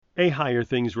A Higher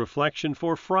Things Reflection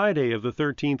for Friday of the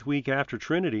 13th week after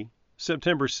Trinity,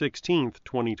 September 16th,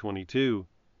 2022.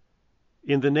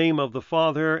 In the name of the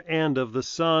Father, and of the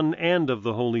Son, and of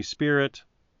the Holy Spirit.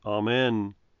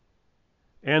 Amen.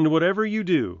 And whatever you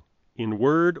do, in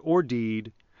word or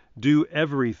deed, do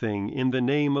everything in the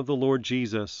name of the Lord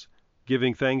Jesus,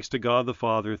 giving thanks to God the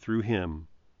Father through him.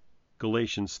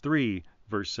 Galatians 3,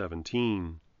 verse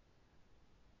 17.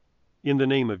 In the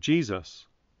name of Jesus.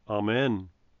 Amen.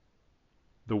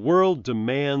 The world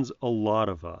demands a lot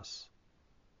of us.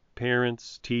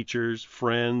 Parents, teachers,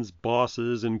 friends,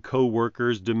 bosses, and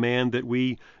co-workers demand that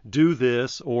we do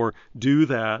this or do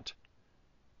that.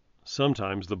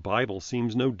 Sometimes the Bible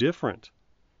seems no different.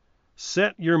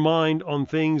 Set your mind on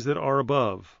things that are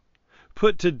above.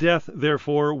 Put to death,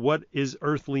 therefore, what is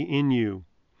earthly in you.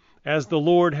 As the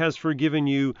Lord has forgiven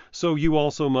you, so you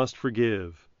also must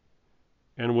forgive.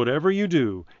 And whatever you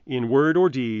do, in word or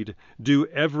deed, do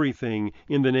everything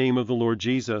in the name of the Lord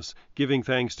Jesus, giving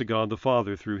thanks to God the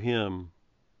Father through him.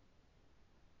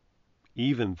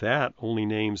 Even that only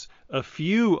names a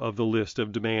few of the list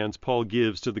of demands Paul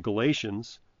gives to the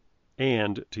Galatians,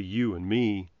 and to you and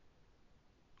me.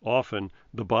 Often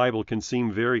the Bible can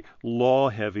seem very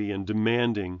law-heavy and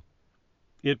demanding.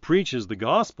 It preaches the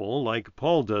gospel, like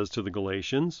Paul does to the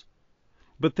Galatians.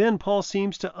 But then Paul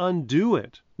seems to undo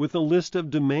it with a list of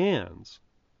demands.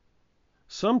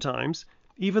 Sometimes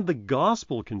even the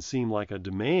gospel can seem like a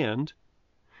demand.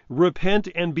 Repent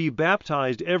and be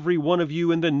baptized, every one of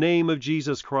you, in the name of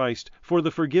Jesus Christ, for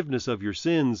the forgiveness of your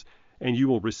sins, and you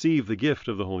will receive the gift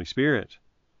of the Holy Spirit.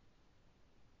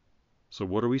 So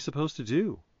what are we supposed to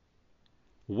do?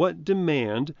 What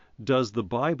demand does the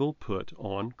Bible put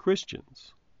on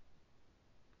Christians?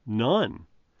 None.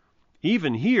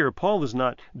 Even here, Paul is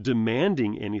not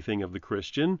demanding anything of the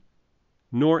Christian,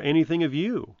 nor anything of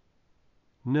you.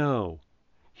 No,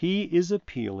 he is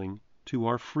appealing to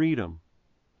our freedom.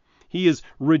 He is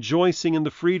rejoicing in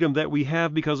the freedom that we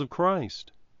have because of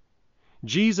Christ.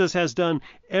 Jesus has done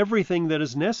everything that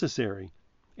is necessary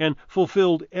and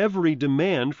fulfilled every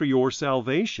demand for your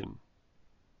salvation.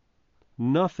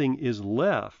 Nothing is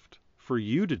left for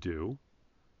you to do.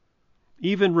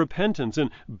 Even repentance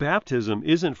and baptism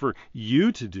isn't for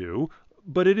you to do,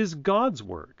 but it is God's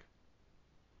work.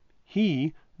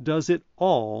 He does it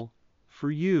all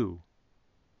for you.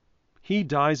 He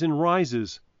dies and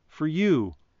rises for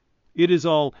you. It is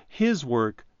all his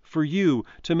work for you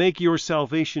to make your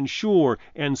salvation sure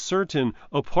and certain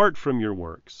apart from your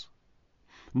works.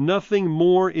 Nothing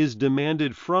more is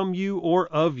demanded from you or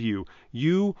of you.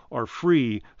 You are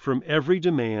free from every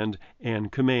demand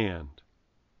and command.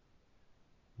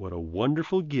 What a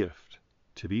wonderful gift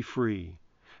to be free.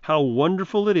 How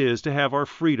wonderful it is to have our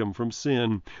freedom from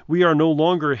sin. We are no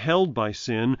longer held by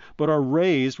sin, but are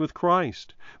raised with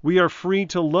Christ. We are free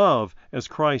to love as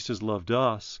Christ has loved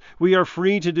us. We are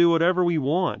free to do whatever we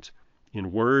want,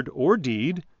 in word or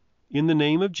deed, in the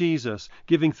name of Jesus,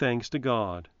 giving thanks to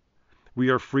God. We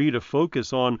are free to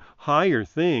focus on higher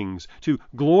things, to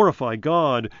glorify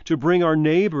God, to bring our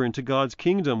neighbor into God's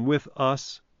kingdom with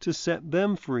us to set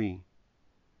them free.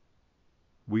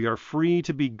 We are free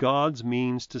to be God's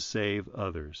means to save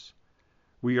others.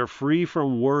 We are free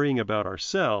from worrying about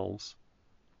ourselves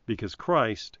because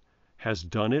Christ has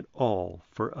done it all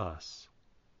for us.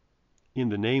 In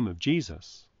the name of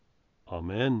Jesus,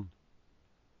 Amen.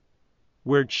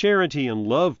 Where charity and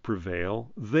love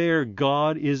prevail, there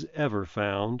God is ever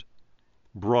found.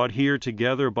 Brought here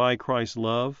together by Christ's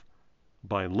love,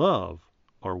 by love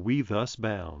are we thus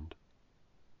bound.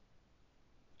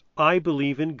 I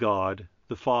believe in God,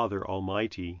 the Father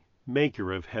Almighty,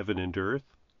 maker of heaven and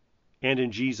earth, and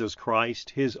in Jesus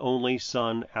Christ, his only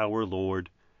Son, our Lord,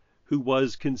 who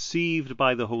was conceived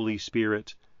by the Holy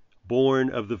Spirit, born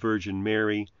of the Virgin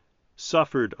Mary,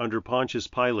 suffered under Pontius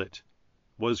Pilate,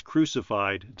 was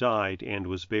crucified, died, and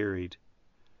was buried.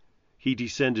 He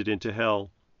descended into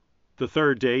hell. The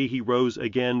third day he rose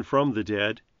again from the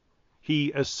dead.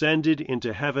 He ascended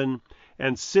into heaven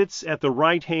and sits at the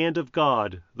right hand of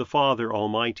God, the Father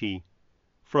Almighty.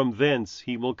 From thence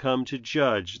he will come to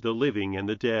judge the living and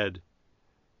the dead.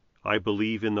 I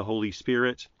believe in the Holy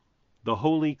Spirit, the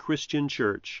holy Christian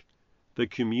Church, the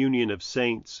communion of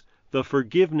saints, the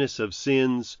forgiveness of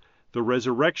sins, the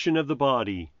resurrection of the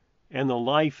body, and the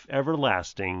life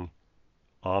everlasting.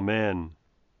 Amen.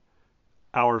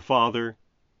 Our Father,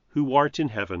 who art in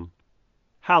heaven,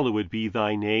 hallowed be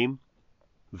thy name.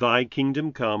 Thy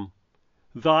kingdom come,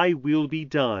 thy will be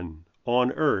done,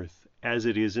 on earth as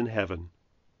it is in heaven.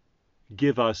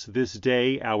 Give us this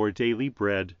day our daily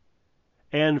bread,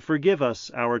 and forgive us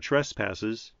our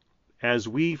trespasses, as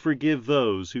we forgive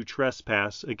those who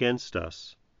trespass against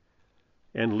us.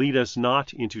 And lead us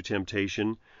not into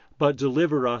temptation, but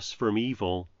deliver us from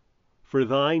evil. For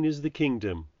thine is the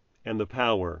kingdom, and the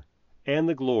power, and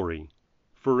the glory,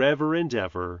 forever and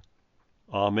ever.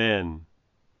 Amen.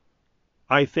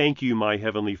 I thank you, my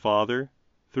heavenly Father,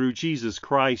 through Jesus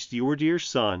Christ, your dear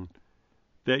Son,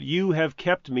 that you have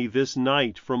kept me this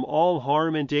night from all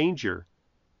harm and danger,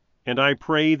 and I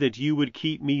pray that you would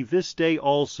keep me this day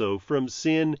also from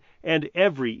sin and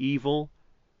every evil,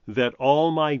 that all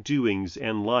my doings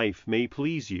and life may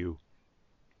please you.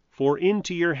 For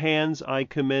into your hands I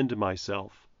commend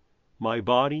myself, my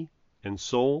body and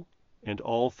soul and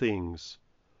all things.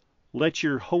 Let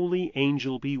your holy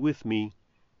angel be with me,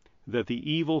 that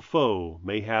the evil foe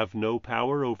may have no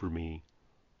power over me.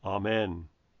 Amen.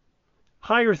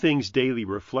 Higher Things Daily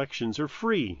Reflections are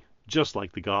free, just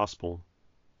like the gospel,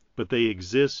 but they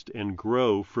exist and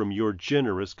grow from your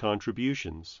generous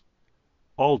contributions.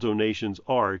 All donations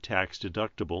are tax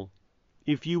deductible.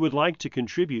 If you would like to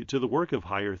contribute to the work of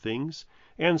Higher Things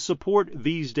and support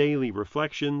these daily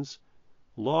reflections,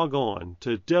 log on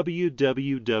to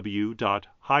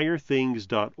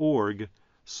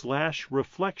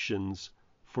www.higherthings.org/reflections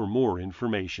for more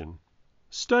information.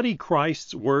 Study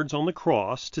Christ's words on the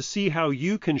cross to see how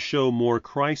you can show more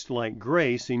Christ-like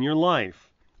grace in your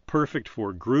life. Perfect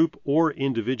for group or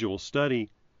individual study,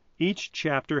 each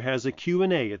chapter has a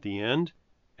Q&A at the end,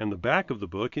 and the back of the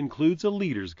book includes a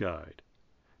leader's guide.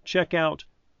 Check out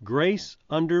Grace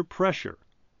Under Pressure,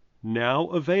 now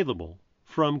available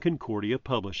from Concordia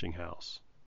Publishing House.